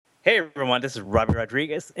Hey everyone, this is Robbie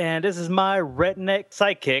Rodriguez, and this is my redneck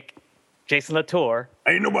sidekick, Jason Latour.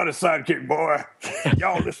 Ain't nobody sidekick, boy.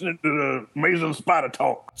 Y'all listening to the Amazing Spider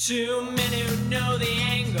Talk. Too many who know the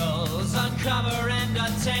angles, uncover and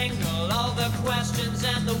untangle all the questions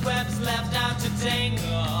and the webs left out to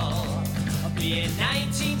tangle. Be in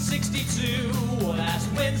 1962, last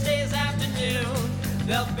Wednesday's afternoon,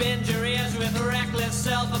 they'll bend your ears with reckless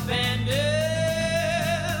self-abandon.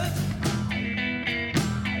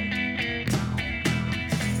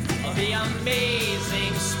 The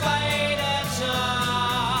Amazing Spider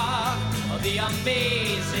Talk. The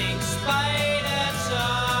Amazing Spider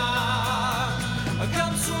Talk.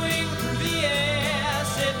 Come swing through the air,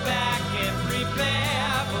 sit back and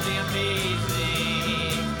prepare for the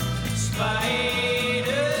Amazing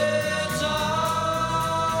Spider Talk.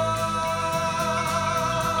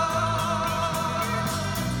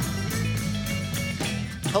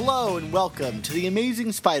 Hello and welcome to the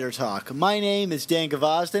Amazing Spider Talk. My name is Dan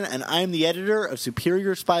Gavosden, and I'm the editor of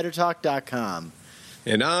SuperiorSpiderTalk.com.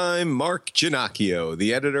 And I'm Mark Giannacchio,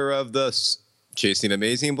 the editor of the Chasing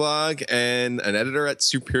Amazing blog and an editor at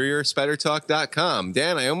SuperiorSpiderTalk.com.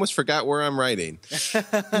 Dan, I almost forgot where I'm writing.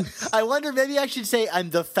 I wonder, maybe I should say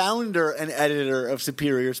I'm the founder and editor of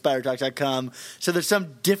SuperiorSpiderTalk.com, so there's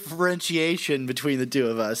some differentiation between the two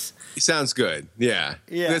of us. Sounds good. Yeah.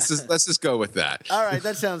 Let's just go with that. All right,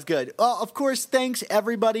 that sounds good. Well, of course, thanks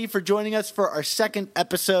everybody for joining us for our second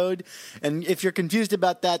episode. And if you're confused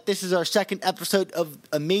about that, this is our second episode of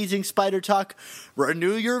Amazing Spider Talk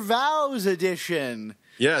Renew Your Vows edition.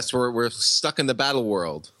 Yes, we're stuck in the battle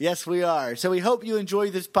world. Yes, we are. So we hope you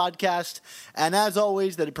enjoy this podcast, and as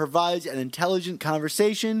always, that it provides an intelligent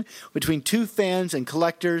conversation between two fans and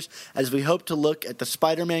collectors as we hope to look at the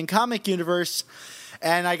Spider-Man comic universe.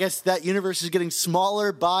 And I guess that universe is getting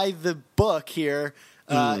smaller by the book here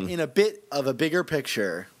in a bit of a bigger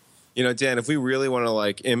picture. You know, Dan, if we really want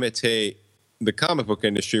to imitate the comic book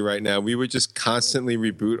industry right now, we would just constantly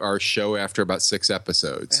reboot our show after about 6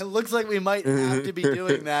 episodes. It looks like we might have to be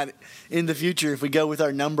doing that in the future if we go with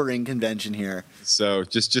our numbering convention here. So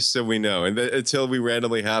just so we know, and until we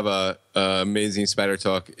randomly have a Amazing Spider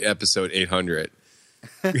Talk episode 800.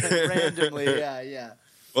 Randomly, yeah.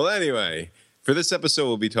 Well, anyway, for this episode,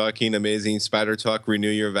 we'll be talking Amazing Spider Talk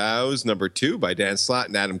Renew Your Vows, number 2 by Dan Slott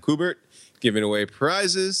and Adam Kubert. Giving away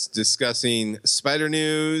prizes, discussing spider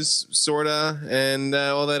news, sorta, and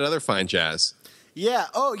all that other fine jazz. Yeah.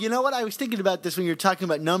 Oh, you know what? I was thinking about this when you were talking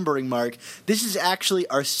about numbering, Mark. This is actually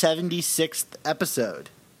our 76th episode.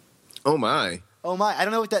 Oh, my. Oh, my. I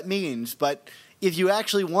don't know what that means, but if you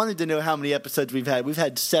actually wanted to know how many episodes we've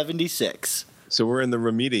had 76. So we're in the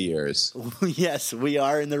Ramita years. Yes, we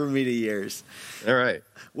are in the Ramita years. All right.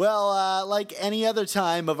 Well, like any other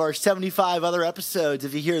time of our 75 other episodes,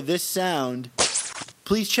 if you hear this sound,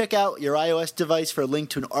 please check out your iOS device for a link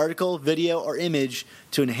to an article, video, or image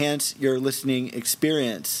to enhance your listening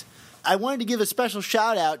experience. I wanted to give a special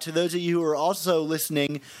shout out to those of you who are also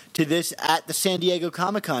listening to this at the San Diego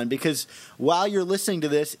Comic-Con, because while you're listening to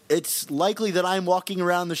this, it's likely that I'm walking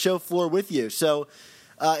around the show floor with you. So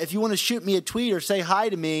if you want to shoot me a tweet or say hi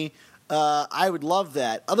to me, I would love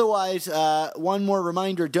that. Otherwise, one more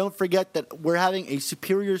reminder, don't forget that we're having a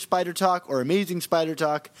Superior Spider Talk or Amazing Spider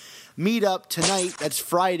Talk meetup tonight. That's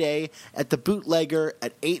Friday at the Bootlegger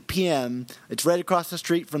at 8 p.m. It's right across the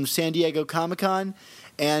street from San Diego Comic-Con,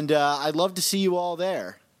 and I'd love to see you all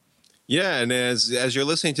there. Yeah, and as you're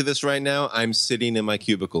listening to this right now, I'm sitting in my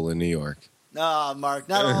cubicle in New York. Ah, Mark,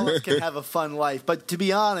 not all of us can have a fun life, but to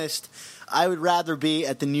be honest, I would rather be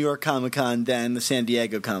at the New York Comic-Con than the San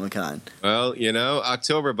Diego Comic-Con. Well,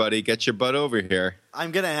 October, buddy. Get your butt over here.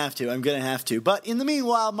 I'm going to have to. But in the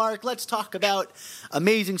meanwhile, Mark, let's talk about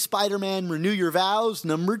Amazing Spider-Man Renew Your Vows,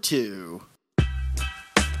 number 2.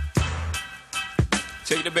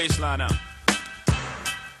 Take the bass line out.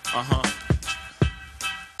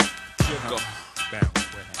 Go.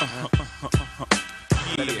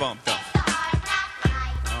 Let it bump, though.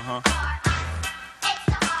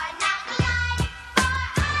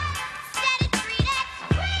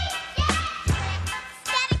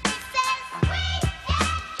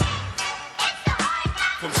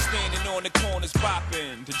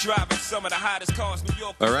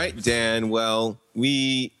 All right, Dan. Well,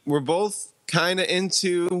 we were both kind of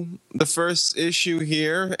into the first issue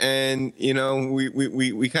here, and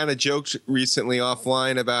we kind of joked recently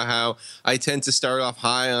offline about how I tend to start off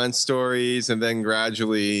high on stories and then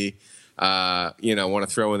gradually want to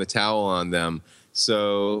throw in the towel on them.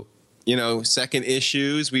 So second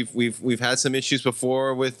issues, we've had some issues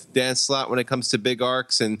before with Dan Slott when it comes to big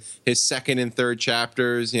arcs, and his second and third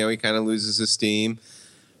chapters, he kind of loses his steam.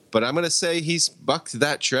 But I'm going to say he's bucked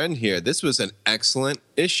that trend here. This was an excellent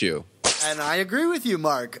issue. And I agree with you,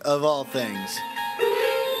 Mark, of all things.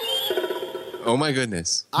 Oh, my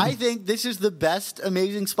goodness. I think this is the best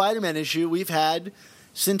Amazing Spider-Man issue we've had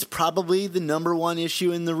since probably the #1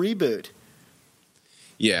 issue in the reboot.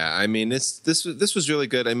 Yeah, I mean, this was really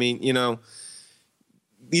good. I mean, you know,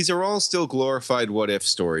 these are all still glorified what-if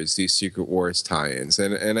stories, these Secret Wars tie-ins.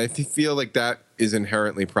 And I feel like that is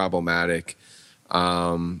inherently problematic.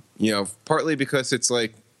 You know, partly because it's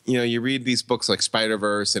like, you know, you read these books like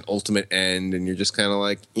Spider-Verse and Ultimate End, and you're just kind of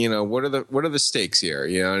like, you know, what are the stakes here?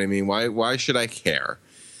 You know what I mean? Why should I care?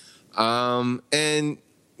 And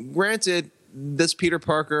granted, this Peter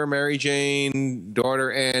Parker, Mary Jane,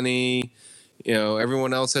 daughter Annie, you know,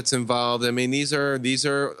 everyone else that's involved. I mean, these are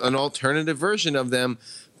an alternative version of them,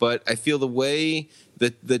 but I feel the way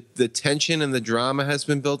that the tension and the drama has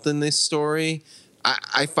been built in this story,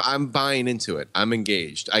 I'm buying into it. I'm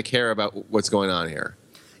engaged. I care about what's going on here.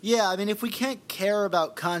 Yeah, I mean, if we can't care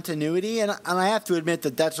about continuity, and I have to admit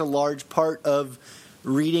that that's a large part of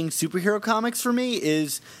reading superhero comics for me,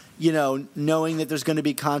 is, you know, knowing that there's going to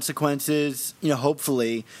be consequences, you know,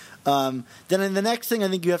 hopefully. Then the next thing I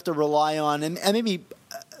think you have to rely on, and maybe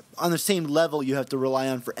on the same level you have to rely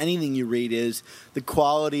on for anything you read, is the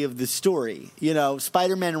quality of the story. You know,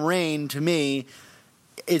 Spider-Man Reign, to me,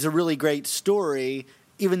 is a really great story,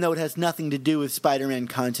 even though it has nothing to do with Spider-Man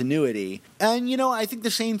continuity. And, you know, I think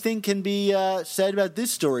the same thing can be said about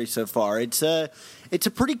this story so far. It's a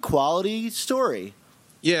pretty quality story.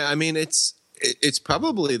 Yeah, I mean, it's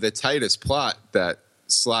probably the tightest plot that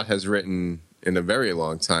Slott has written in a very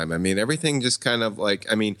long time. I mean, everything just kind of like,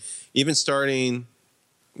 I mean, even starting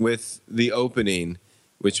with the opening,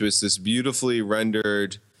 which was this beautifully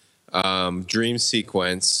rendered dream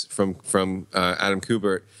sequence from Adam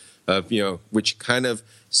Kubert, you know, which kind of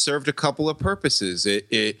served a couple of purposes.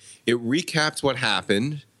 It recapped what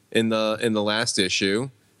happened in the last issue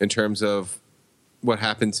in terms of what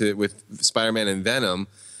happened with Spider-Man and Venom,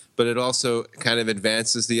 but it also kind of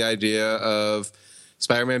advances the idea of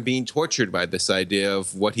Spider-Man being tortured by this idea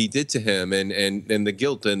of what he did to him and the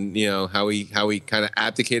guilt, and, you know, how he kind of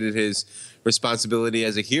abdicated his responsibility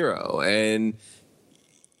as a hero. And,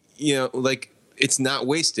 you know, like, it's not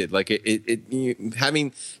wasted. Like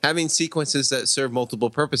having sequences that serve multiple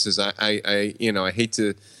purposes. I you know, I hate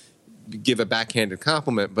to give a backhanded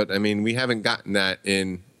compliment, but I mean, we haven't gotten that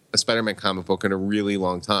in a Spider-Man comic book in a really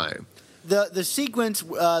long time. The sequence,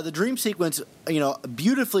 the dream sequence, you know,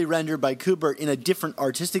 beautifully rendered by Kubert in a different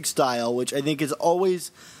artistic style, which I think is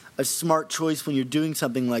always a smart choice when you're doing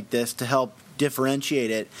something like this to help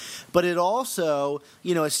differentiate it. But it also,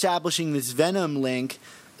 you know, establishing this Venom link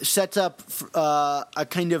sets up a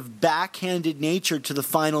kind of backhanded nature to the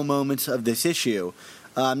final moments of this issue.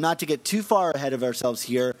 Not to get too far ahead of ourselves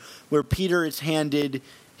here, where Peter is handed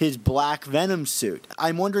his black Venom suit.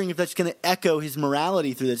 I'm wondering if that's going to echo his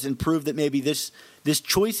morality through this and prove that maybe this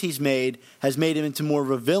choice he's made has made him into more of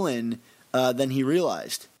a villain than he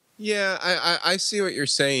realized. Yeah, I see what you're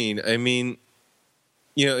saying. I mean,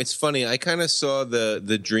 you know, it's funny. I kind of saw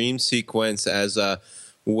the dream sequence as a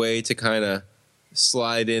way to kind of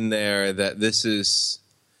slide in there that this is,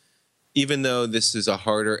 even though this is a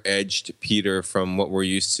harder edged Peter from what we're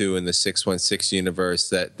used to in the 616 universe,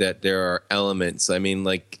 that there are elements. I mean,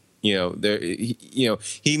 like, you know,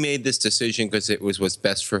 he made this decision because it was what's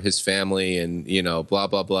best for his family, and, you know, blah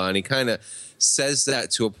blah blah. And he kind of says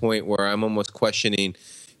that to a point where I'm almost questioning: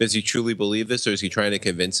 does he truly believe this, or is he trying to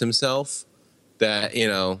convince himself that, you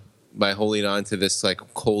know, by holding on to this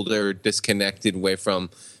like colder, disconnected way from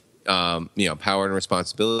you know, power and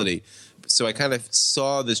responsibility? So I kind of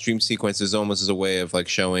saw this dream sequence as almost as a way of like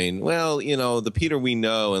showing, well, you know, the Peter we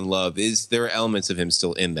know and love, there are elements of him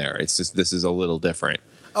still in there. It's just, this is a little different.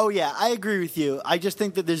 Oh, yeah, I agree with you. I just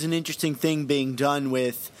think that there's an interesting thing being done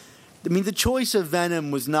with, I mean, the choice of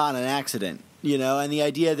Venom was not an accident, you know, and the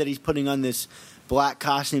idea that he's putting on this black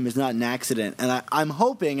costume is not an accident. And I'm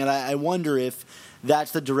hoping, and I wonder if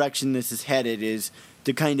that's the direction this is headed, is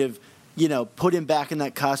to kind of, you know, put him back in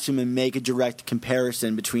that costume and make a direct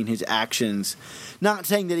comparison between his actions. Not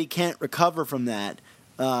saying that he can't recover from that,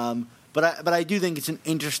 but I do think it's an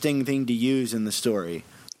interesting thing to use in the story.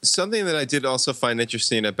 Something that I did also find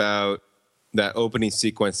interesting about that opening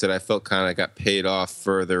sequence that I felt kind of got paid off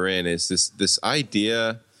further in is this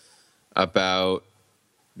idea about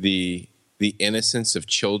the innocence of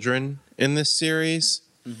children in this series.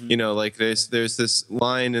 Mm-hmm. You know, like there's this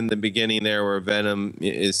line in the beginning there where Venom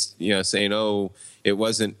is, you know, saying, "Oh, it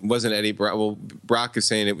wasn't Eddie Brock." Well, Brock is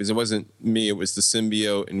saying it wasn't me. It was the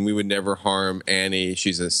symbiote, and we would never harm Annie.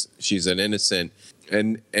 She's an innocent,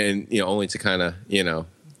 and you know, only to kind of, you know,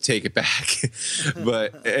 take it back.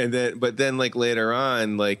 but then like later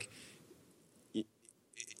on, like,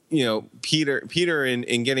 you know, Peter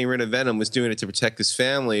in getting rid of Venom was doing it to protect his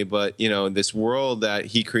family, but, you know, this world that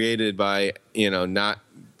he created by, you know, not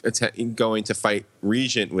going to fight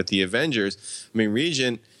Regent with the Avengers. I mean,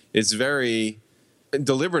 Regent is very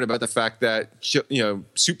deliberate about the fact that, you know,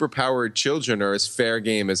 superpowered children are as fair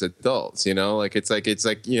game as adults, you know, like it's like,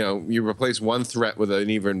 you know, you replace one threat with an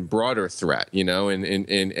even broader threat, you know, and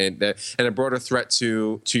a broader threat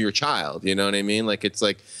to your child, you know what I mean? Like, it's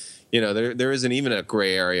like, you know, there isn't even a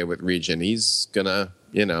gray area with Regent. He's gonna,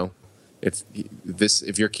 you know,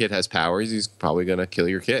 if your kid has powers, he's probably gonna kill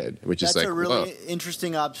your kid, which is like, that's a really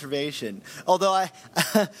interesting observation. Although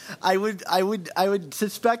I would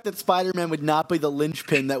suspect that Spider-Man would not be the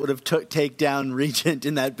linchpin that would have take down Regent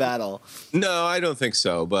in that battle. No, I don't think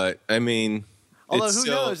so. But I mean, although who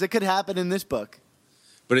knows? It could happen in this book.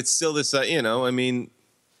 But it's still this, you know, I mean,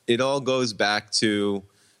 it all goes back to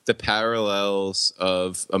the parallels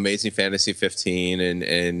of Amazing Fantasy 15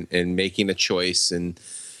 and making a choice, and,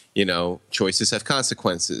 you know, choices have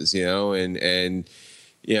consequences, you know, and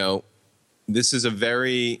you know, this is a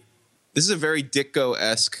very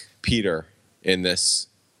Ditko-esque Peter in this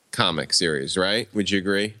comic series, right? Would you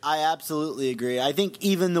agree? I absolutely agree. I think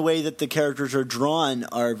even the way that the characters are drawn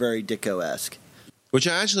are very Ditko-esque. Which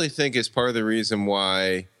I actually think is part of the reason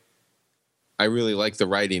why I really like the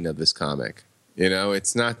writing of this comic. You know,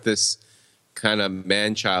 it's not this kind of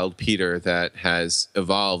man-child Peter that has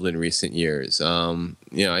evolved in recent years. You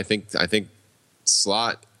know, I think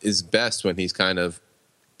Slott is best when he's kind of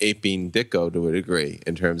aping Ditko to a degree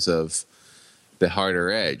in terms of the harder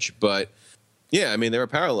edge. But yeah, I mean, there are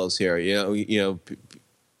parallels here. You know,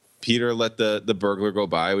 Peter let the burglar go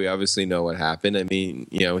by. We obviously know what happened. I mean,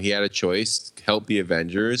 you know, he had a choice: help the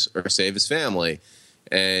Avengers or save his family,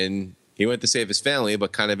 and he went to save his family,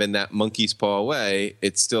 but kind of in that monkey's paw way.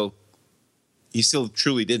 He still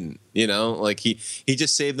truly didn't, you know, like he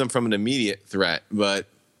just saved them from an immediate threat, but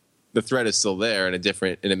the threat is still there and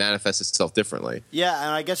it manifests itself differently. Yeah.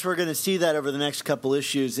 And I guess we're going to see that over the next couple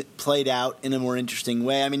issues, it played out in a more interesting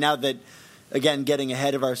way. I mean, now that, again, getting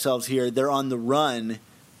ahead of ourselves here, they're on the run,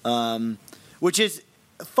 which is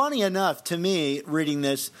funny enough to me reading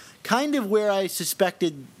this, kind of where I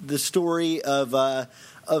suspected the story of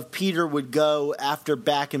Peter would go after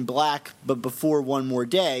Back in Black, but before One More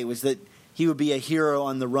Day, was that he would be a hero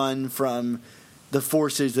on the run from the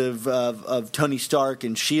forces of Tony Stark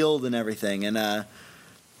and S.H.I.E.L.D. and everything. And,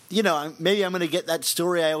 you know, maybe I'm going to get that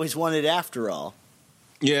story I always wanted after all.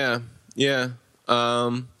 Yeah.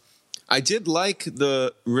 I did like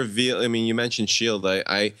the reveal. I mean, you mentioned S.H.I.E.L.D.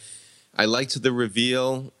 I liked the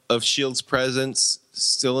reveal of S.H.I.E.L.D.'s presence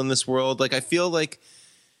still in this world. Like, I feel like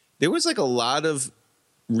there was like a lot of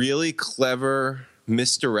really clever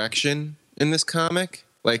misdirection in this comic.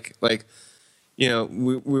 Like, you know,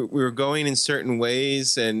 we were going in certain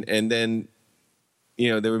ways, and then, you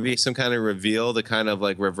know, there would be some kind of reveal to kind of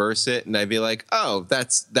like reverse it, and I'd be like, oh,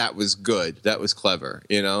 that was good, that was clever,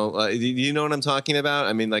 you know. Do you know what I'm talking about?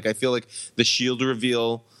 I mean, like, I feel like the S.H.I.E.L.D.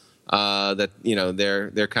 reveal, that, you know,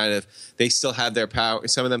 they're kind of, they still have their power.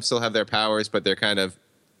 Some of them still have their powers, but they're kind of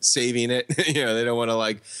saving it. You know, they don't want to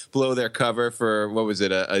like blow their cover for, what was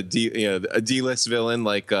it, a D-list villain,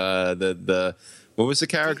 like the what was the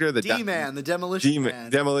character? The D-Man, the Demolition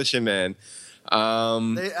Man. Demolition Man.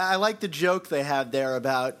 I like the joke they have there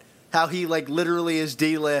about how he like literally is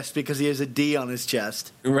D-list because he has a D on his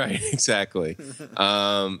chest. Right, exactly.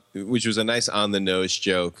 Which was a nice on the nose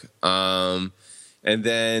joke. And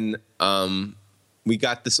then we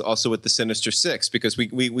got this also with the Sinister Six, because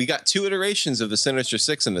we got two iterations of the Sinister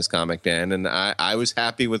Six in this comic, Dan, and I was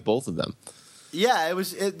happy with both of them. Yeah,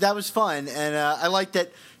 that was fun, and I like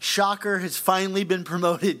that Shocker has finally been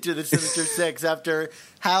promoted to the Sinister Six after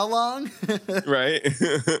how long? Right.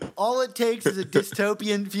 All it takes is a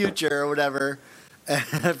dystopian future or whatever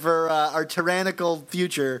for our tyrannical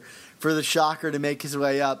future for the Shocker to make his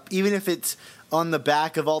way up, even if it's on the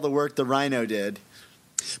back of all the work the Rhino did.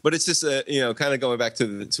 But it's just, you know, kind of going back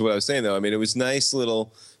to what I was saying, though. I mean, it was nice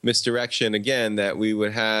little misdirection, again, that we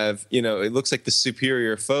would have, you know, it looks like the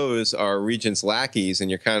superior foes are Regent's lackeys, and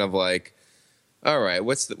you're kind of like, all right,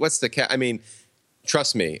 what's the I mean,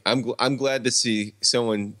 trust me, I'm glad to see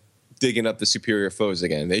someone digging up the superior foes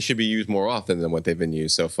again. They should be used more often than what they've been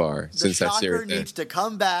used so far since that series. The Shocker needs to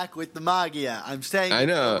come back with the Magia. I'm saying it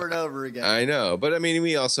over and over again. I know, but I mean,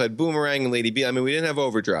 we also had Boomerang and Lady B. I mean, we didn't have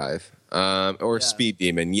Overdrive or Speed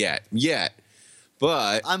Demon yet.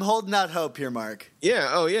 But I'm holding out hope here, Mark. Yeah,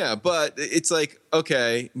 oh yeah, but it's like,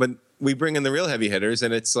 okay, but we bring in the real heavy hitters,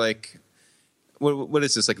 and it's like, what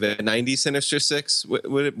is this, like the 90s Sinister Six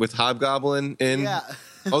with Hobgoblin in? Yeah.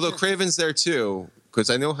 Although Craven's there too, because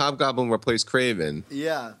I know Hobgoblin replaced Craven.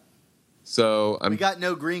 Yeah. So We got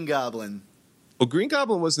no Green Goblin. Well, Green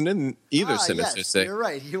Goblin wasn't in either Sinister Yes, Six. you're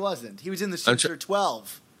right. He wasn't. He was in the Sinister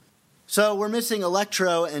 12. So we're missing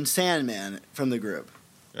Electro and Sandman from the group.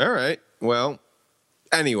 All right. Well,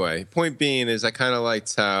 anyway, point being is I kind of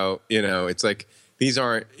liked how, it's like these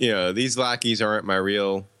lackeys aren't my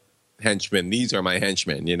real henchmen. These are my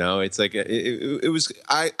henchmen, It's like it was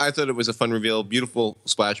I thought it was a fun reveal, beautiful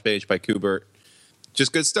splash page by Kubert.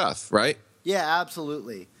 Just good stuff, right? Yeah,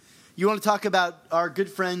 absolutely. You want to talk about our good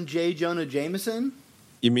friend J. Jonah Jameson?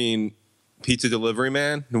 You mean pizza delivery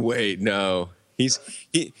man? Wait, no. He's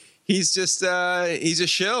just he's a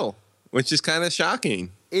shill, which is kind of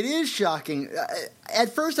shocking. It is shocking.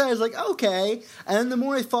 At first I was like, okay. And then the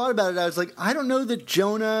more I thought about it, I was like, I don't know that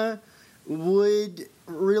Jonah would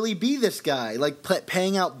really be this guy. Like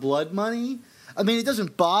paying out blood money. I mean, it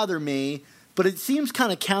doesn't bother me, but it seems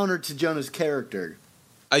kind of counter to Jonah's character.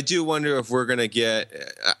 I do wonder if we're going to get.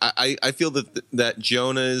 I feel that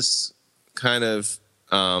Jonah's kind of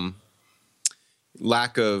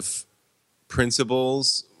lack of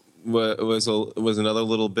principles was another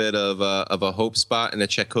little bit of a hope spot and a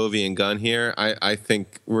Chekhovian gun here. I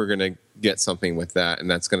think we're going to get something with that, and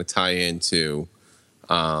that's going to tie into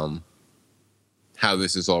how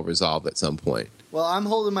this is all resolved at some point. Well, I'm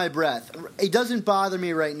holding my breath. It doesn't bother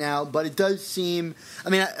me right now, but it does seem... I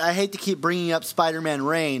mean, I hate to keep bringing up Spider-Man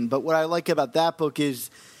Reign, but what I like about that book is,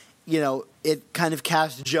 it kind of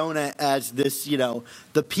casts Jonah as this,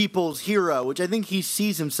 the people's hero, which I think he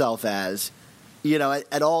sees himself as,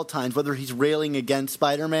 at all times, whether he's railing against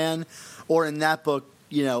Spider-Man or in that book,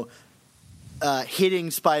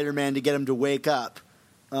 hitting Spider-Man to get him to wake up.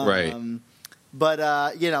 Right. But,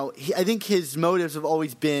 I think his motives have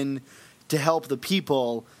always been to help the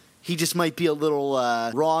people. He just might be a little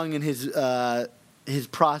wrong in his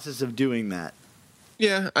process of doing that.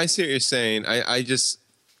 Yeah, I see what you're saying.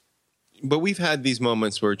 But we've had these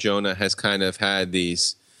moments where Jonah has kind of had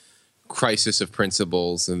these crisis of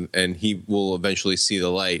principles, and he will eventually see the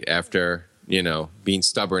light after, being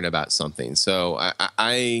stubborn about something. So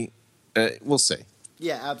we'll see.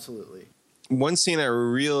 Yeah, absolutely. One scene I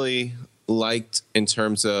really liked in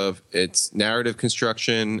terms of its narrative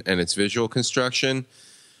construction and its visual construction.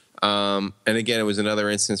 And again, it was another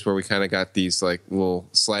instance where we kind of got these like little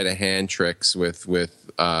sleight of hand tricks with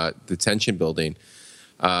the tension building.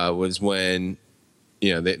 Was when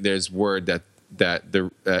there's word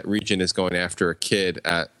that Regent is going after a kid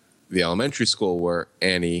at the elementary school where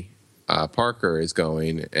Annie Parker is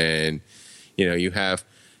going, and you have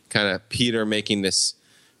kind of Peter making this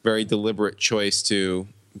very deliberate choice to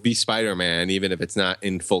be Spider-Man, even if it's not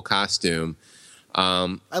in full costume.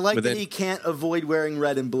 I like that he can't avoid wearing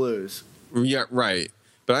red and blues. Yeah, right.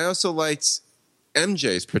 But I also liked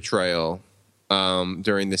MJ's portrayal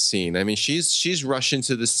during the scene. I mean, she's rushed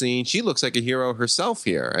into the scene. She looks like a hero herself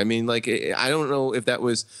here. I mean, like, I don't know if that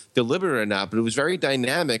was deliberate or not, but it was very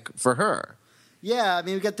dynamic for her. Yeah, I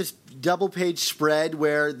mean, we got this double-page spread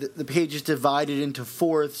where the page is divided into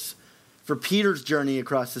fourths for Peter's journey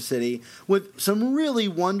across the city with some really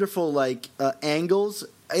wonderful angles.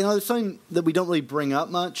 There's something that we don't really bring up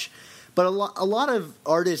much, but a lot of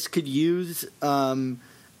artists could use some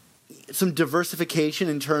diversification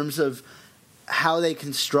in terms of how they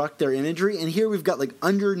construct their imagery. And here we've got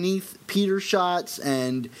underneath Peter shots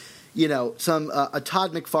and some a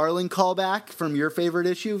Todd McFarlane callback from your favorite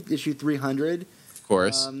issue 300, of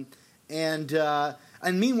course.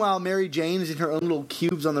 And meanwhile, Mary Jane is in her own little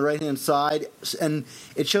cubes on the right-hand side, and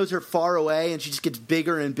it shows her far away, and she just gets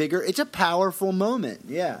bigger and bigger. It's a powerful moment,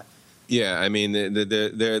 yeah. Yeah, I mean,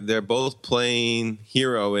 they're both playing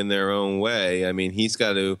hero in their own way. I mean, he's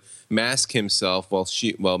got to mask himself while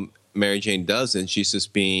Mary Jane doesn't. She's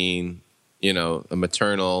just being, a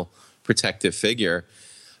maternal protective figure.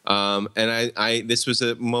 And I this was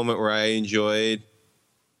a moment where I enjoyed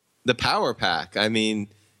the Power Pack. I mean,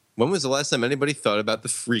 when was the last time anybody thought about the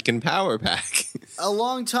freaking Power Pack? A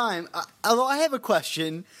long time. Although I have a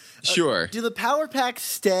question. Sure. Do the Power Packs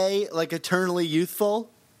stay eternally youthful?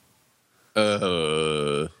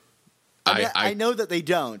 I know that they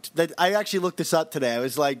don't. That I actually looked this up today. I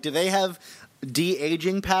was like, do they have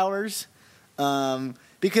de-aging powers?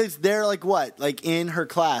 Because they're in her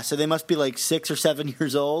class, so they must be 6 or 7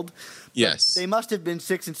 years old. Yes. But they must have been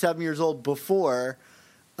 6 and 7 years old before,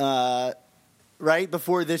 right?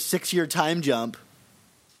 Before this 6-year time jump.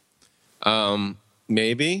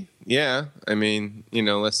 Maybe. Yeah. I mean,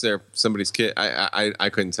 unless they're somebody's kid. I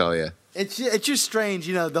couldn't tell you. It's just strange,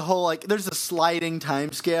 the whole, like, there's a sliding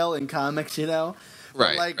time scale in comics, But,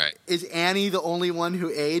 Right, like, right. is Annie the only one who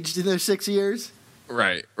aged in those 6 years?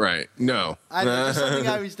 Right. No. There's something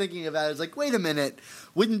I was thinking about. I was like, wait a minute,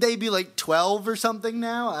 wouldn't they be like 12 or something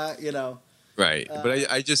now? Right,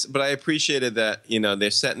 but I appreciated that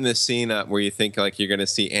they're setting this scene up where you think like you're going to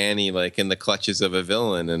see Annie like in the clutches of a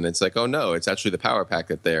villain, and it's like, oh no, it's actually the Power Pack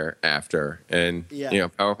that they're after, and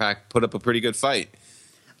Power Pack put up a pretty good fight.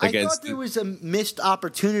 I thought there was a missed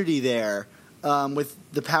opportunity there with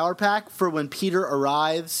the Power Pack for when Peter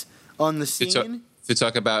arrives on the scene. To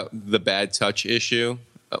talk about the bad touch issue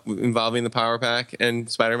involving the Power Pack and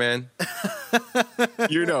Spider-Man.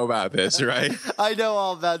 You know about this, right? I know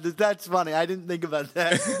all about this. That's funny. I didn't think about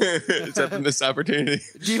that. It's a missed opportunity.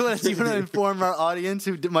 Do you want to inform our audience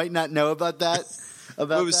who might not know about that?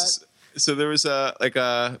 So there was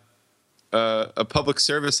a public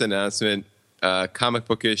service announcement, comic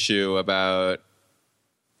book issue about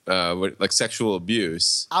sexual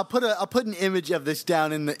abuse. I'll put an image of this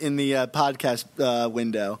down in the podcast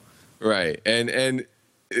window. Right, and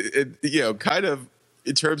it, kind of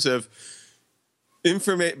in terms of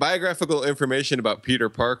biographical information about Peter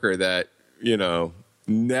Parker that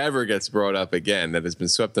never gets brought up again, that has been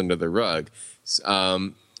swept under the rug.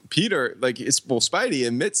 Peter, Spidey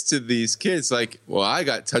admits to these kids, like, well, I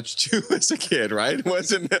got touched too as a kid, right? It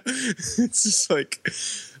wasn't. It's just like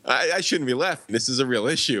I shouldn't be laughing. This is a real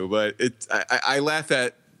issue, but I laugh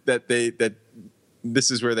at that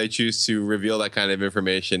this is where they choose to reveal that kind of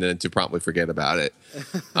information and to promptly forget about it.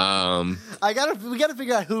 We gotta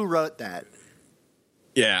figure out who wrote that.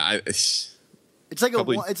 Yeah, it's like a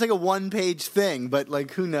 1-page thing, but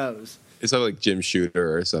like who knows? It's like Jim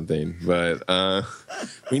Shooter or something, but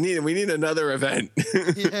we need another event.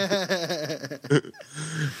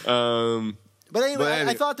 But anyway,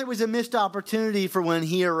 I thought there was a missed opportunity for when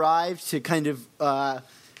he arrived to kind of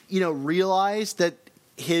realize that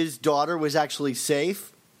his daughter was actually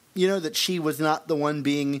safe, that she was not the one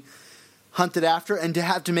being hunted after, and to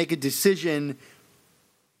have to make a decision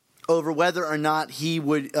over whether or not he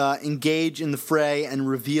would engage in the fray and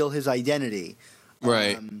reveal his identity.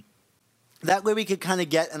 Right. That way we could kind of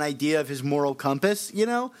get an idea of his moral compass,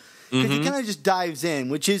 because he kind of just dives in,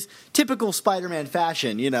 which is typical Spider-Man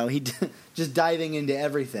fashion, he just diving into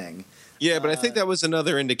everything. Yeah, but I think that was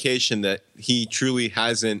another indication that he truly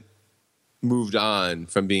hasn't moved on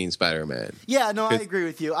from being Spider-Man. Yeah, no, I agree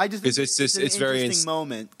with you. I just think it's very interesting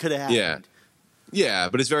moment could have happened. Yeah,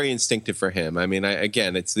 but it's very instinctive for him. I mean,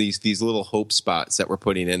 again, it's these little hope spots that we're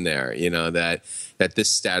putting in there, that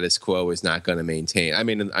this status quo is not going to maintain. I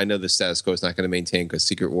mean, I know the status quo is not going to maintain because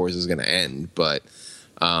Secret Wars is going to end, but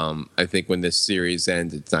I think when this series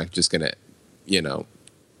ends, it's not just going to,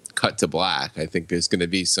 cut to black. I think there's going to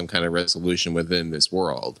be some kind of resolution within this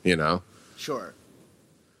world, Sure.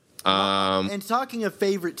 And talking of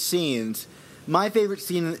favorite scenes, my favorite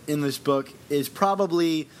scene in this book is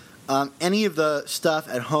probably any of the stuff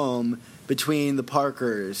at home between the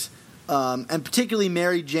Parkers, and particularly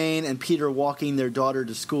Mary Jane and Peter walking their daughter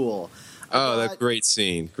to school. That great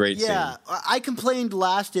scene. Great scene. Yeah, I complained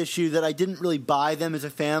last issue that I didn't really buy them as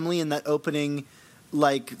a family in that opening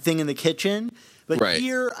thing in the kitchen, but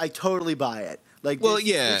here I totally buy it.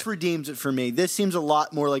 This redeems it for me. This seems a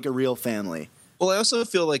lot more like a real family. Well, I also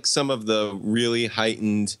feel like some of the really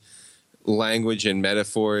heightened language and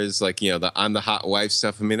metaphors, like, the I'm the hot wife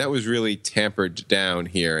stuff, I mean, that was really tampered down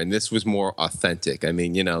here, and this was more authentic. I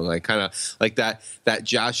mean, kind of like that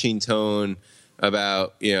joshing tone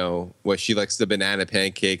about, what she likes the banana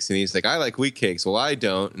pancakes, and he's like, I like wheat cakes. Well, I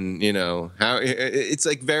don't. And, how it's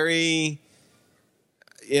like very,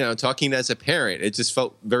 talking as a parent, it just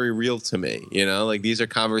felt very real to me, like these are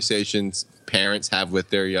conversations parents have with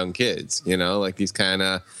their young kids, like these kind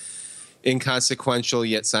of inconsequential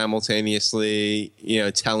yet simultaneously,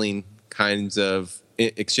 telling kinds of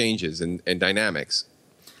exchanges and dynamics.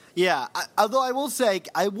 Yeah, although I will say,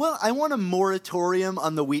 I want a moratorium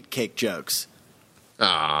on the wheat cake jokes.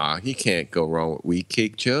 You can't go wrong with wheat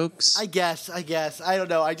cake jokes. I guess. I don't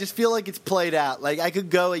know. I just feel like it's played out. Like, I could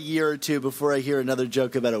go a year or two before I hear another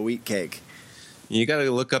joke about a wheat cake. You got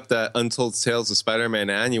to look up that Untold Tales of Spider-Man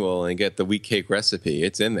annual and get the wheat cake recipe.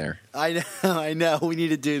 It's in there. I know. We need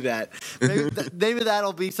to do that. Maybe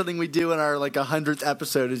that'll be something we do in our 100th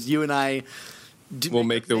episode. Is you and I we'll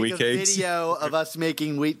make the wheat cakes. Video of us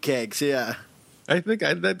making wheat cakes. Yeah. I think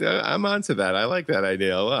I'm onto that. I like that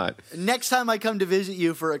idea a lot. Next time I come to visit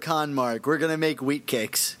you for a con, Mark, we're gonna make wheat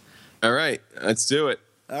cakes. All right, let's do it.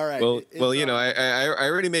 All right. Well, I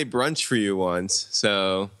already made brunch for you once,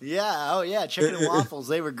 so yeah. Oh yeah, chicken and waffles.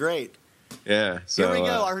 They were great. Yeah. So Here we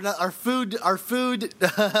go. Our food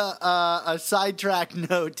a sidetrack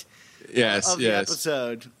note yes, of the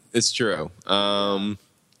episode. It's true.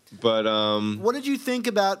 But what did you think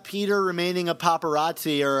about Peter remaining a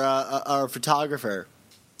paparazzi or a photographer?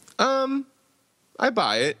 I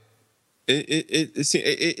buy it. It's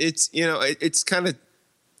it's kind of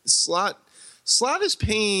Slott is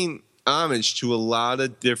paying homage to a lot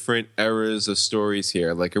of different eras of stories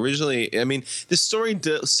here. Like originally, I mean, this story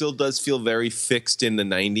still does feel very fixed in the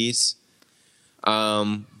 90s.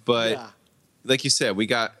 But like you said, we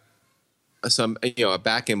got some, a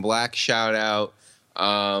Back in Black shout out.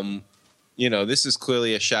 This is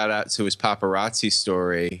clearly a shout out to his paparazzi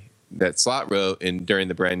story that Slott wrote during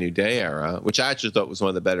the Brand New Day era, which I actually thought was one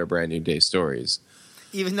of the better Brand New Day stories.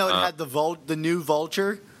 Even though it had the new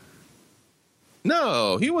Vulture?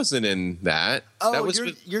 No, he wasn't in that. Oh, that was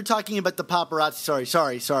you're talking about the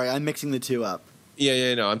paparazzi. Sorry. I'm mixing the two up.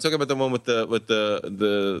 Yeah, no. I'm talking about the one with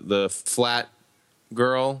the flat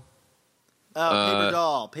girl.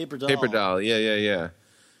 Oh, Paper Doll. Paper Doll. Yeah.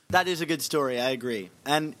 That is a good story. I agree,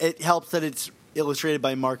 and it helps that it's illustrated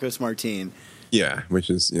by Marcos Martin. Yeah, which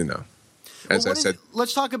is as I said.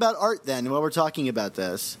 Let's talk about art then. While we're talking about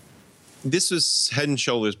this, this was head and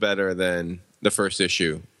shoulders better than the first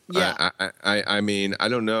issue. Yeah. I mean, I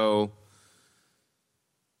don't know.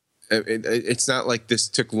 It's not like this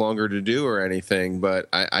took longer to do or anything, but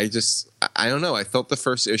I don't know. I felt the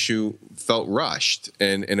first issue felt rushed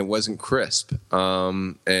and it wasn't crisp.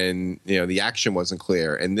 And the action wasn't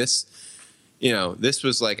clear. And this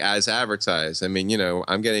was like as advertised. I mean,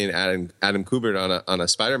 I'm getting Adam Kubert on a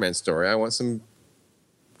Spider-Man story. I want some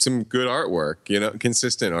good artwork,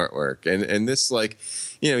 consistent artwork. And this, like,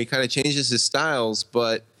 he kind of changes his styles,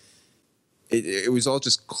 but it was all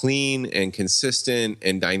just clean and consistent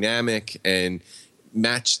and dynamic and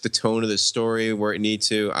matched the tone of the story where it needed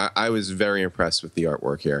to. I was very impressed with the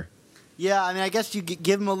artwork here. Yeah, I mean, I guess you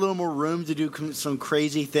give him a little more room to do some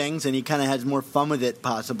crazy things, and he kind of has more fun with it,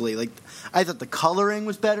 possibly. Like, I thought the coloring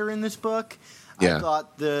was better in this book. Yeah. I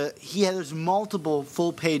thought there's multiple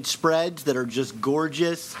full-page spreads that are just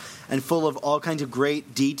gorgeous and full of all kinds of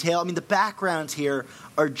great detail. I mean, the backgrounds here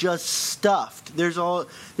are just stuffed. There's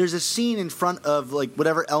a scene in front of, like,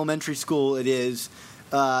 whatever elementary school it is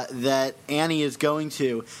that Annie is going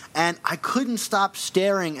to, and I couldn't stop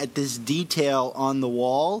staring at this detail on the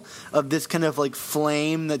wall of this kind of, like,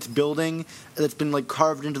 flame that's building, that's been, like,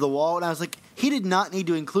 carved into the wall, and I was like, he did not need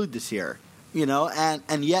to include this here.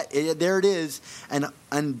 And yet there it is,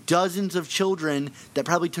 and dozens of children that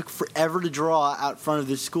probably took forever to draw out front of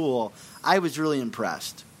this school. I was really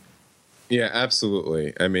impressed. Yeah,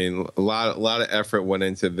 absolutely. I mean, a lot of effort went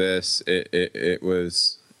into this. It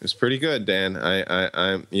was pretty good, Dan.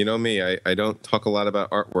 I'm me. I don't talk a lot about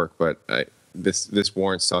artwork, but this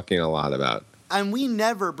warrants talking a lot about. And we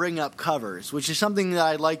never bring up covers, which is something that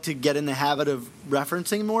I'd like to get in the habit of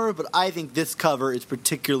referencing more. But I think this cover is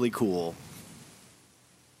particularly cool.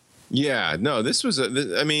 Yeah, no, this was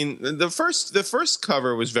the first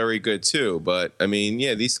cover was very good too, but I mean,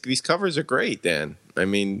 yeah, these covers are great, Dan. I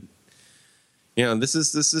mean, this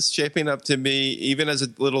is shaping up to be, even as a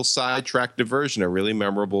little sidetrack diversion, a really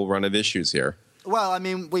memorable run of issues here. Well, I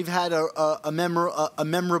mean, we've had a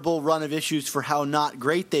memorable run of issues for how not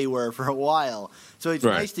great they were for a while. So it's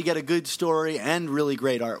nice to get a good story and really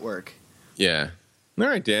great artwork. Yeah. All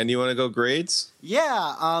right, Dan, you want to go grades?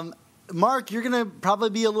 Yeah. Mark, you're going to probably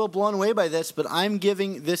be a little blown away by this, but I'm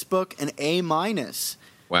giving this book an A-.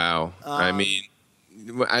 Wow. I mean,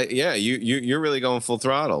 you're really going full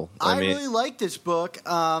throttle. I really like this book.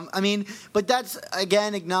 But that's,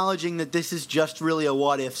 again, acknowledging that this is just really a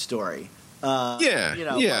what-if story.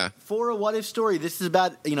 For a what-if story, this is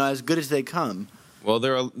about, as good as they come. Well,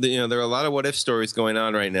 there are a lot of what-if stories going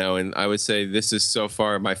on right now, and I would say this is so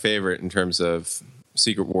far my favorite in terms of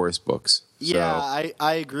Secret Wars books. Yeah,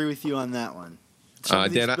 I agree with you on that one. Some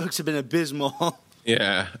of these books have been abysmal.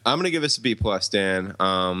 Yeah, I'm going to give this a B+, Dan.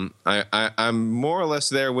 I'm more or less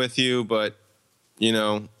there with you, but,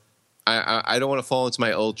 I don't want to fall into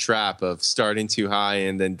my old trap of starting too high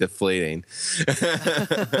and then deflating.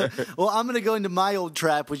 Well, I'm going to go into my old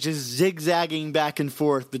trap, which is zigzagging back and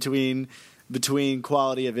forth between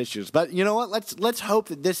quality of issues. But you know what? Let's hope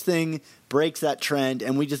that this thing breaks that trend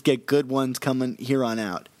and we just get good ones coming here on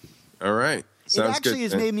out. All right. Sounds it actually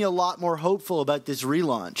has made me a lot more hopeful about this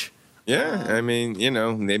relaunch. Yeah, I mean,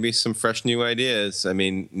 maybe some fresh new ideas. I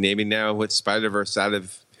mean, maybe now with Spider-Verse out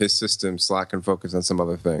of his system, Slott can focus on some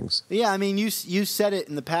other things. Yeah, I mean, you said it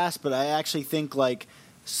in the past, but I actually think, like,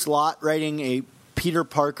 Slott writing a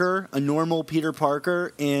normal Peter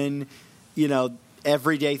Parker in,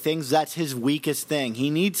 everyday things. That's his weakest thing. He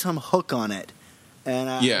needs some hook on it. And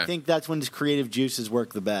I think that's when his creative juices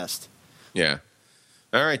work the best. Yeah.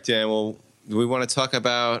 All right, Dan. Well, do we want to talk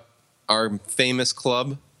about our famous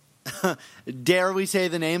club? Dare we say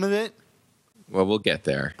the name of it? Well, we'll get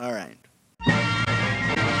there. All right.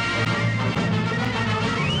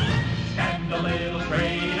 Stand a little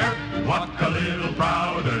straighter, walk a little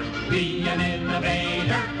prouder, be an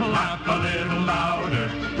innovator, laugh a little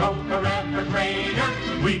louder, go forever greater,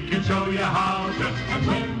 we can show you how to, and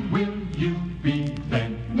when will you be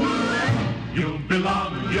then? You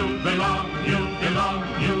belong, you belong, you belong,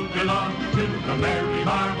 you belong to the Merry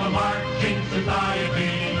Marvel Marching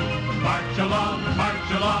Society. March along,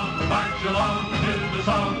 march along, march along to the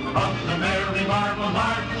song of the Merry Marvel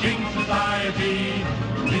Marching Society.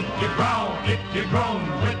 If you growl, if you groan,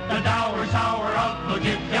 with the dour, sour outlook,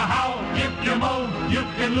 if you howl, if you moan, you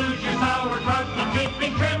can lose your sauerkraut from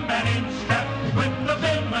keeping trim and in step with the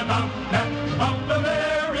vim and outstep of the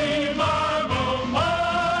Merry Marvel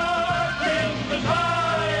Marching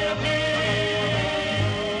Society.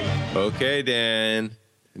 Okay, Dan.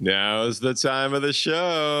 Now's the time of the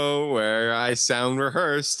show where I sound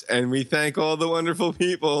rehearsed, and we thank all the wonderful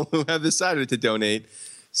people who have decided to donate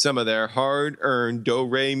some of their hard-earned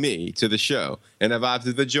do-re-mi to the show and have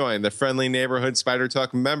opted to join the Friendly Neighborhood Spider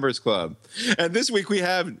Talk Members Club. And this week we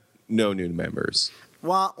have no new members.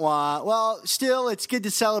 Wah, wah. Well, still, it's good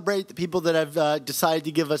to celebrate the people that have decided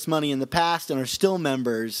to give us money in the past and are still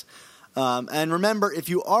members. And remember, if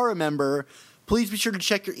you are a member, please be sure to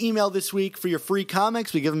check your email this week for your free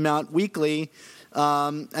comics. We give them out weekly.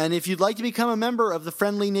 And if you'd like to become a member of the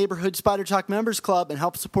Friendly Neighborhood Spider Talk Members Club and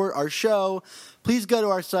help support our show, please go to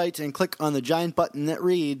our site and click on the giant button that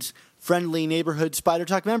reads Friendly Neighborhood Spider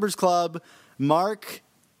Talk Members Club. Mark,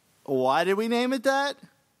 why did we name it that?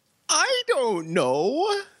 I don't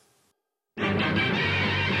know.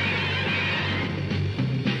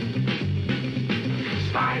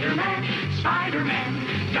 Spider-Man,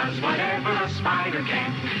 Spider-Man, does whatever a spider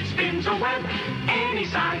can. Spins a web any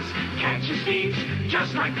size, catches thieves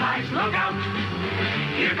just like flies. Look out,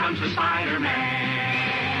 here comes the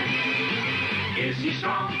Spider-Man. Is he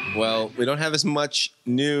strong? Well, we don't have as much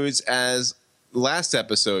news as last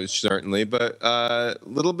episode, certainly, but a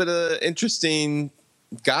little bit of interesting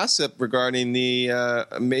gossip regarding the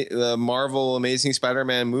Marvel Amazing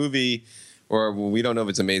Spider-Man movie. Or we don't know if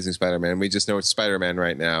it's Amazing Spider-Man. We just know it's Spider-Man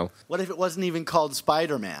right now. What if it wasn't even called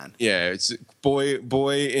Spider-Man? Yeah, it's boy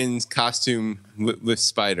in costume with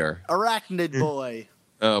spider. Arachnid boy.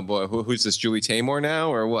 Oh boy, who's this? Julie Taymor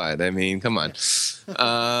now, or what? I mean, come on.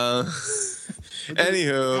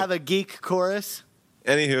 Anywho, Have a geek chorus.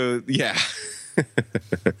 Anywho, yeah.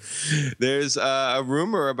 There's a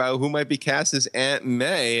rumor about who might be cast as Aunt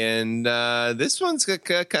May, and this one's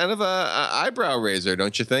kind of a eyebrow raiser,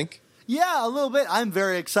 don't you think? Yeah, a little bit. I'm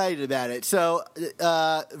very excited about it. So,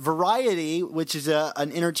 Variety, which is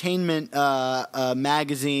an entertainment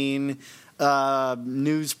magazine,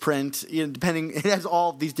 newsprint, depending, it has all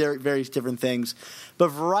of these various different things. But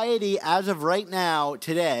Variety, as of right now,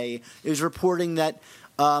 today, is reporting that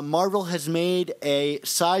Marvel has made a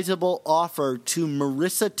sizable offer to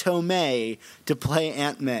Marissa Tomei to play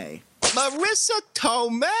Aunt May. Marissa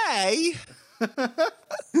Tomei?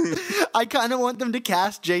 I kind of want them to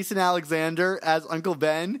cast Jason Alexander as Uncle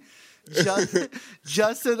Ben, just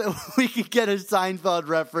so that we could get a Seinfeld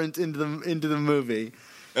reference into the movie.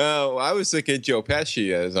 Oh, I was thinking Joe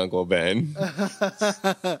Pesci as Uncle Ben.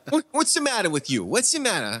 What's the matter with you? What's the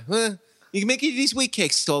matter? Huh? You make these wheat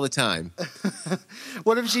cakes all the time.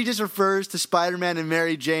 What if she just refers to Spider-Man and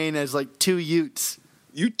Mary Jane as like two Utes?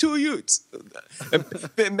 You two Utes.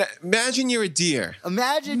 Imagine you're a deer.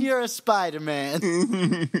 Imagine you're a Spider-Man.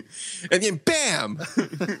 And then bam!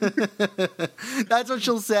 That's what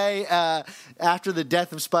she'll say after the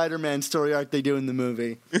death of Spider-Man story arc they do in the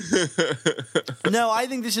movie. No, I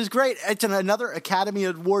think this is great. It's another Academy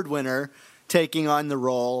Award winner taking on the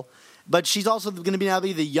role. But she's also going to now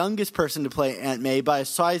be the youngest person to play Aunt May by a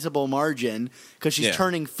sizable margin because she's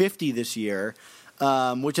turning 50 this year.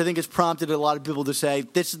 Which I think has prompted a lot of people to say,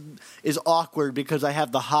 this is awkward because I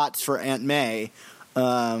have the hots for Aunt May.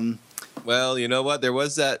 Well, you know what? There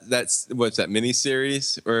was that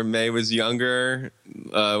miniseries where May was younger.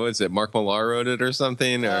 What is it? Mark Millar wrote it or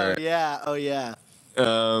something? Oh, yeah.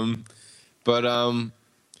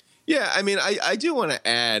 Yeah, I mean, I do want to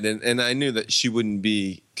add, and I knew that she wouldn't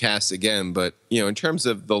be cast again, but, in terms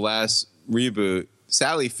of the last reboot,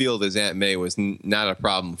 Sally Field as Aunt May was not a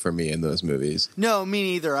problem for me in those movies. No, me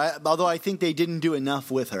neither. Although I think they didn't do enough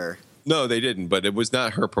with her. No, they didn't, but it was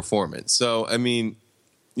not her performance. So, I mean,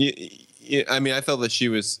 I felt that she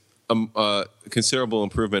was a considerable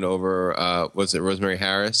improvement over was it Rosemary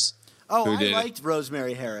Harris? Oh, who I did it. liked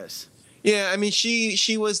Rosemary Harris. Yeah, I mean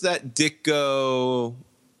she was that Dicko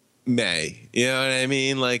May. You know what I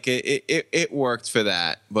mean? Like it worked for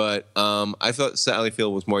that, but I thought Sally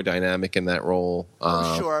Field was more dynamic in that role.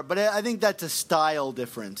 Sure, but I think that's a style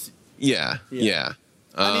difference. Yeah.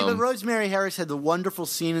 I mean, but Rosemary Harris had the wonderful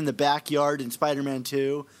scene in the backyard in Spider-Man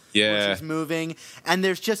 2. Yeah. Where she's moving. And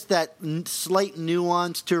there's just that slight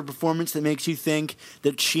nuance to her performance that makes you think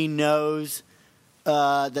that she knows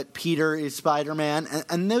that Peter is Spider-Man.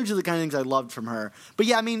 And those are the kind of things I loved from her. But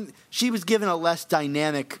yeah, I mean, she was given a less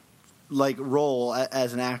dynamic role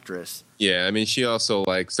as an actress. Yeah, I mean, she also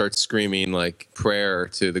starts screaming prayer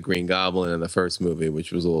to the Green Goblin in the first movie,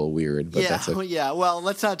 which was a little weird. But Yeah. Well,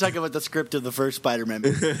 let's not talk about the script of the first Spider-Man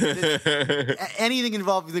movie. Anything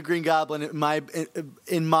involving the Green Goblin,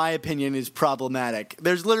 in my opinion, is problematic.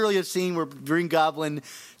 There's literally a scene where Green Goblin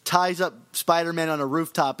ties up Spider-Man on a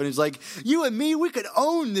rooftop and is like, "You and me, we could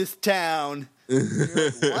own this town." You're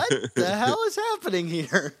like, what the hell is happening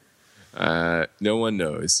here? No one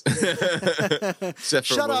knows. Except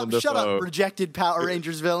for Shut Willem up, Dafoe. rejected Power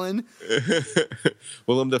Rangers villain.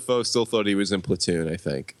 Willem Dafoe still thought he was in Platoon, I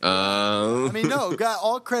think. I mean, no, got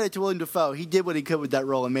all credit to Willem Dafoe. He did what he could with that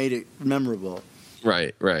role and made it memorable.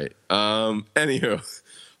 Right. Anywho.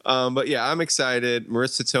 But yeah, I'm excited.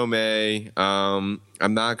 Marissa Tomei.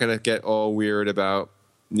 I'm not going to get all weird about,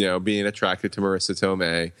 being attracted to Marissa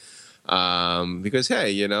Tomei. Because,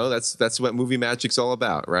 hey, that's what movie magic's all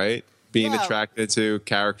about, right? Being attracted to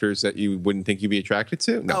characters that you wouldn't think you'd be attracted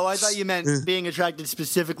to? No. Oh, I thought you meant being attracted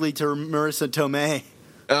specifically to Marissa Tomei.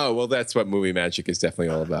 Oh, well, that's what movie magic is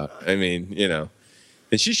definitely all about. I mean, And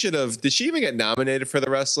did she even get nominated for The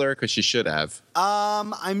Wrestler? Because she should have.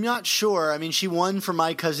 I'm not sure. I mean, she won for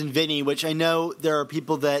My Cousin Vinny, which I know there are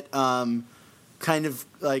people that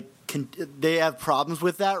they have problems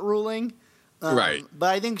with that ruling. Right. But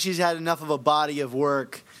I think she's had enough of a body of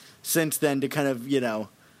work since then to kind of,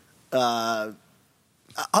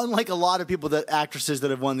 unlike a lot of actresses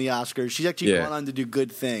that have won the Oscars, she's actually gone on to do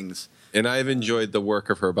good things. And I've enjoyed the work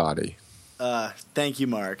of her body. Thank you,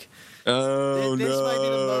 Mark. Oh, this no. might be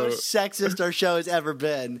the most sexist our show has ever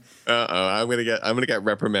been. I'm gonna get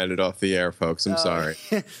reprimanded off the air, folks. I'm sorry.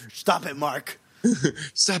 Stop it, Mark.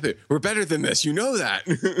 Stop it. We're better than this. You know that.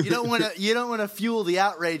 You don't want to fuel the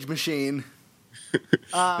outrage machine.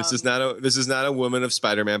 This is not a Woman of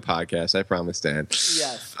Spider-Man podcast. I promise, Dan.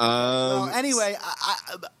 Yes. Well, anyway,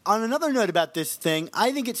 on another note about this thing,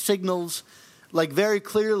 I think it signals very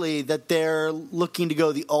clearly that they're looking to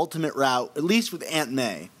go the ultimate route, at least with Aunt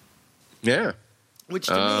May. Yeah. Which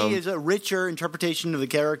to me is a richer interpretation of the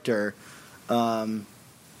character than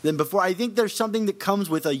before. I think there's something that comes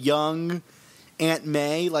with a young Aunt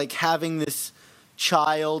May, having this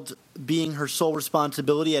child being her sole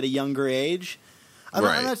responsibility at a younger age. I'm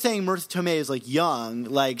not saying Marissa Tomei is young,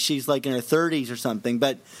 she's in her 30s or something,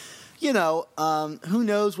 but who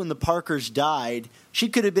knows when the Parkers died? She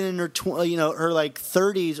could have been in her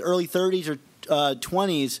 30s, early 30s or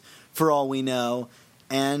 20s for all we know,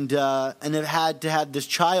 and have had to have this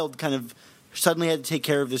child suddenly had to take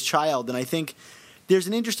care of this child, and I think there's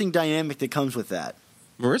an interesting dynamic that comes with that.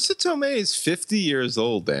 Marissa Tomei is 50 years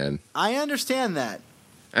old, Dan. I understand that.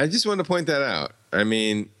 I just want to point that out. I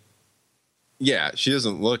mean, yeah, she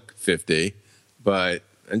doesn't look 50, but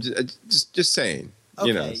I'm just saying.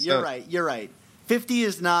 Okay, you're right. 50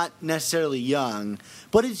 is not necessarily young,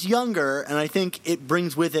 but it's younger, and I think it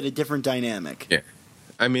brings with it a different dynamic. Yeah.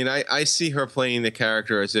 I mean, I see her playing the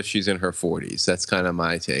character as if she's in her 40s. That's kind of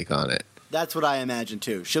my take on it. That's what I imagine,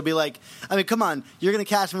 too. She'll be come on, you're going to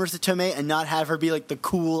cast Marissa Tomei and not have her be the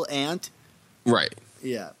cool aunt? Right.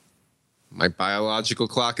 Yeah. My biological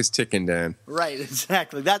clock is ticking, Dan. Right,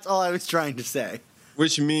 exactly. That's all I was trying to say.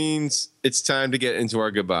 Which means it's time to get into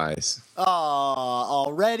our goodbyes. Oh,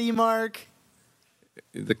 already, Mark?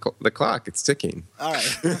 The clock, it's ticking. All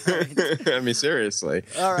right. I mean, seriously.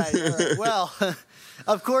 All right. Well,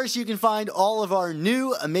 of course, you can find all of our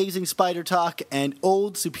new Amazing Spider Talk and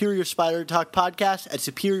old Superior Spider Talk podcasts at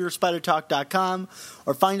superiorspidertalk.com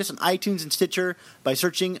or find us on iTunes and Stitcher by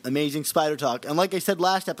searching Amazing Spider Talk. And like I said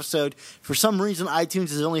last episode, for some reason, iTunes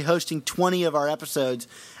is only hosting 20 of our episodes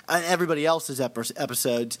and everybody else's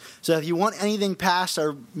episodes. So if you want anything past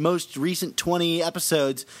our most recent 20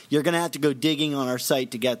 episodes, you're going to have to go digging on our site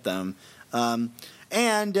to get them. And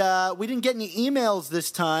we didn't get any emails this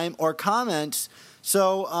time or comments.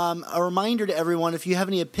 So a reminder to everyone, if you have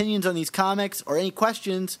any opinions on these comics or any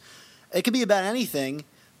questions, it could be about anything,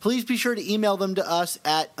 please be sure to email them to us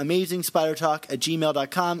at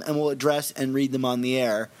amazingspidertalk@gmail.com, and we'll address and read them on the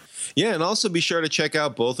air. Yeah, and also be sure to check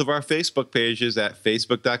out both of our Facebook pages at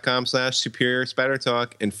facebook.com/Superior Spider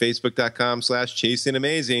Talk and facebook.com/Chasing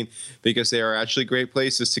Amazing, because they are actually great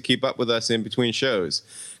places to keep up with us in between shows.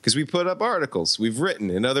 Because we put up articles we've written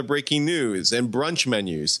and other breaking news and brunch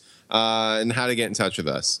menus and how to get in touch with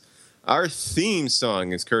us. Our theme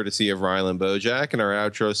song is courtesy of Rylan Bojack, and our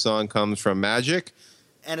outro song comes from Magic.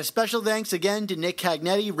 And a special thanks again to Nick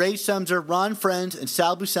Cagnetti, Ray Sumser, Ron Friends, and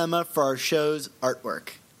Sal Buscema for our show's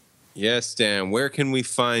artwork. Yes, Dan, where can we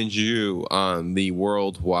find you on the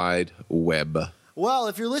World Wide Web? Well,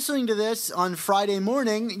 if you're listening to this on Friday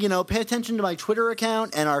morning, pay attention to my Twitter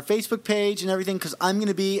account and our Facebook page and everything, because I'm going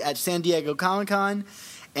to be at San Diego Comic-Con.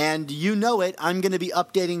 And you know it, I'm going to be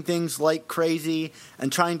updating things like crazy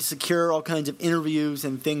and trying to secure all kinds of interviews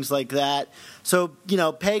and things like that. So,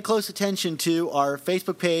 pay close attention to our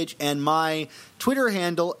Facebook page and my Twitter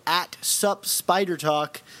handle at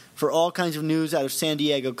SupSpiderTalk for all kinds of news out of San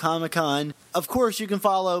Diego Comic-Con. Of course, you can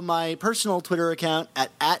follow my personal Twitter account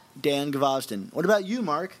at Dan Gvozden. What about you,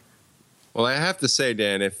 Mark? Well, I have to say,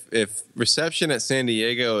 Dan, if reception at San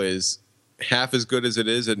Diego is half as good as it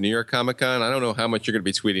is at New York Comic Con, I don't know how much you're going to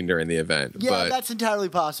be tweeting during the event. Yeah, that's entirely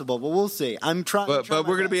possible, but we'll see. I'm trying. But we're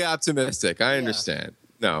going to be optimistic. I understand.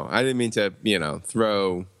 No, I didn't mean to,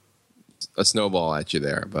 throw a snowball at you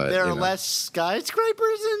there. But there are less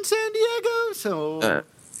skyscrapers in San Diego, so.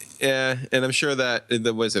 Yeah, and I'm sure that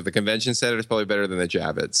the convention center is probably better than the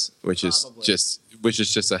Javits, which is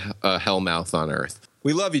just a hellmouth on earth.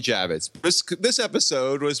 We love you, Javits. This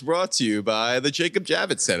episode was brought to you by the Jacob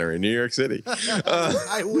Javits Center in New York City.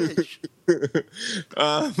 I wish.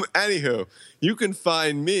 Anywho, you can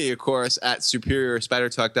find me, of course, at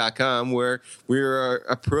SuperiorSpiderTalk.com, where we are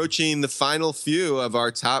approaching the final few of our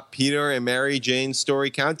top Peter and Mary Jane story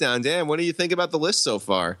countdown. Dan, what do you think about the list so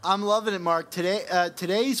far? I'm loving it, Mark.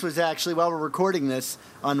 Today's was actually, while we're recording this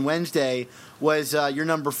on Wednesday, was your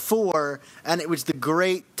number 4, and it was the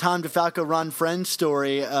great Tom DeFalco Ron Friends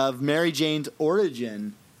story of Mary Jane's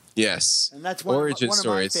origin. Yes, and that's one of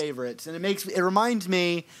my favorites. And it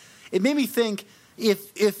made me think,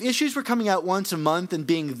 if issues were coming out once a month and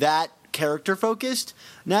being that character focused,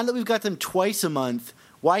 now that we've got them twice a month,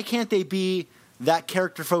 why can't they be that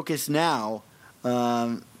character focused now?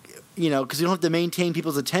 Because you don't have to maintain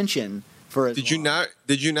people's attention. Did you not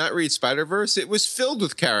read Spider-Verse? It was filled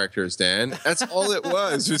with characters, Dan. That's all it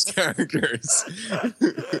was characters.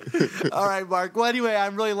 All right, Mark. Well, anyway,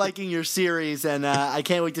 I'm really liking your series, and I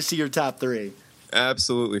can't wait to see your top 3.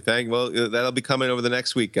 Absolutely. That'll be coming over the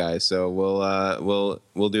next week, guys. So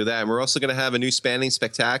we'll do that. And we're also going to have a new Spanning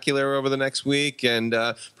Spectacular over the next week, and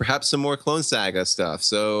perhaps some more Clone Saga stuff.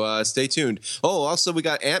 So stay tuned. Oh, also we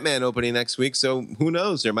got Ant-Man opening next week. So who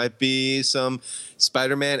knows? There might be some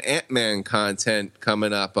Spider-Man Ant-Man content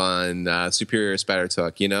coming up on Superior Spider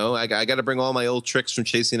Talk. I got to bring all my old tricks from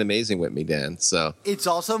Chasing Amazing with me, Dan. So it's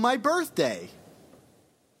also my birthday.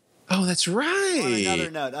 Oh, that's right. On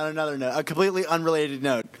another note, a completely unrelated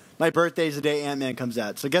note. My birthday's the day Ant-Man comes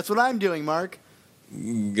out. So guess what I'm doing, Mark?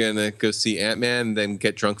 Gonna go see Ant-Man and then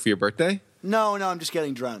get drunk for your birthday? No, I'm just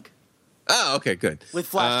getting drunk. Oh, okay, good. With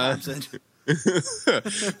Flash Thompson.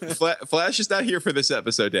 Flash is not here for this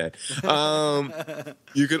episode, Dan.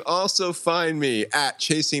 You can also find me at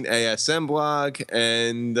Chasing ASM blog,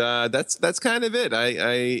 and that's kind of it.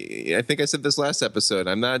 I think I said this last episode.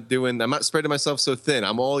 I'm not spreading myself so thin.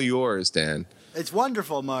 I'm all yours, Dan. It's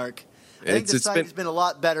wonderful, Mark. I think the site has been a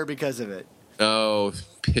lot better because of it. Oh,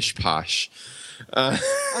 pish posh.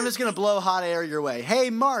 I'm just going to blow hot air your way. Hey,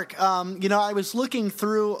 Mark, I was looking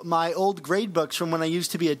through my old grade books from when I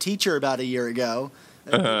used to be a teacher about a year ago.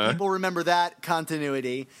 People remember that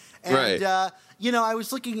continuity. And, right. I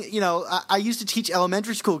was looking, I used to teach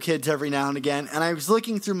elementary school kids every now and again, and I was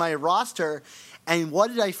looking through my roster, and what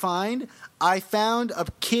did I find? I found a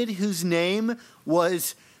kid whose name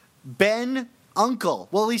was Ben Uncle.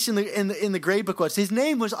 Well, at least in the grade book was. His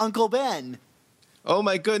name was Uncle Ben. Oh,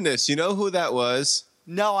 my goodness. You know who that was?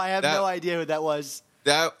 No, I have no idea who that was.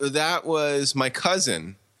 That was my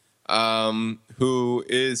cousin, who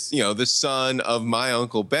is, the son of my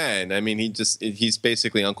Uncle Ben. I mean, he's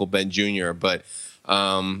basically Uncle Ben Jr., but,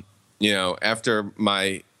 after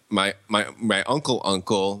my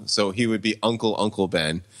uncle, so he would be Uncle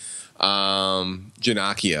Ben,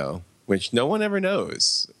 Ginocchio, which no one ever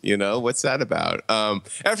knows. What's that about?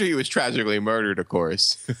 After he was tragically murdered, of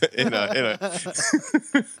course,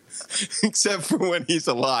 except for when he's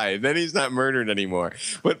alive. Then he's not murdered anymore.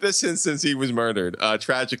 But this instance, he was murdered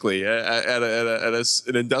tragically at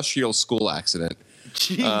an industrial school accident.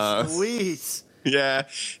 Jeez Louise. Yeah,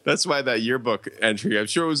 that's why that yearbook entry, I'm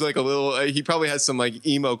sure it was like a little, he probably had some like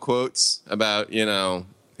emo quotes about,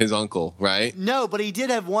 his uncle, right? No, but he did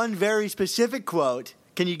have one very specific quote.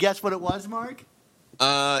 Can you guess what it was, Mark?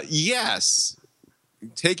 Yes.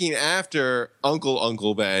 Taking after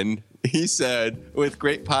Uncle Ben, he said, with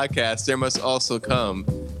great podcasts, there must also come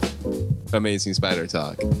Amazing Spider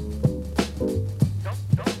Talk. Don't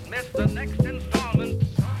miss the next installment.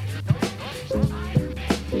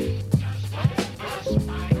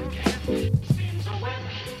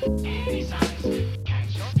 Any size.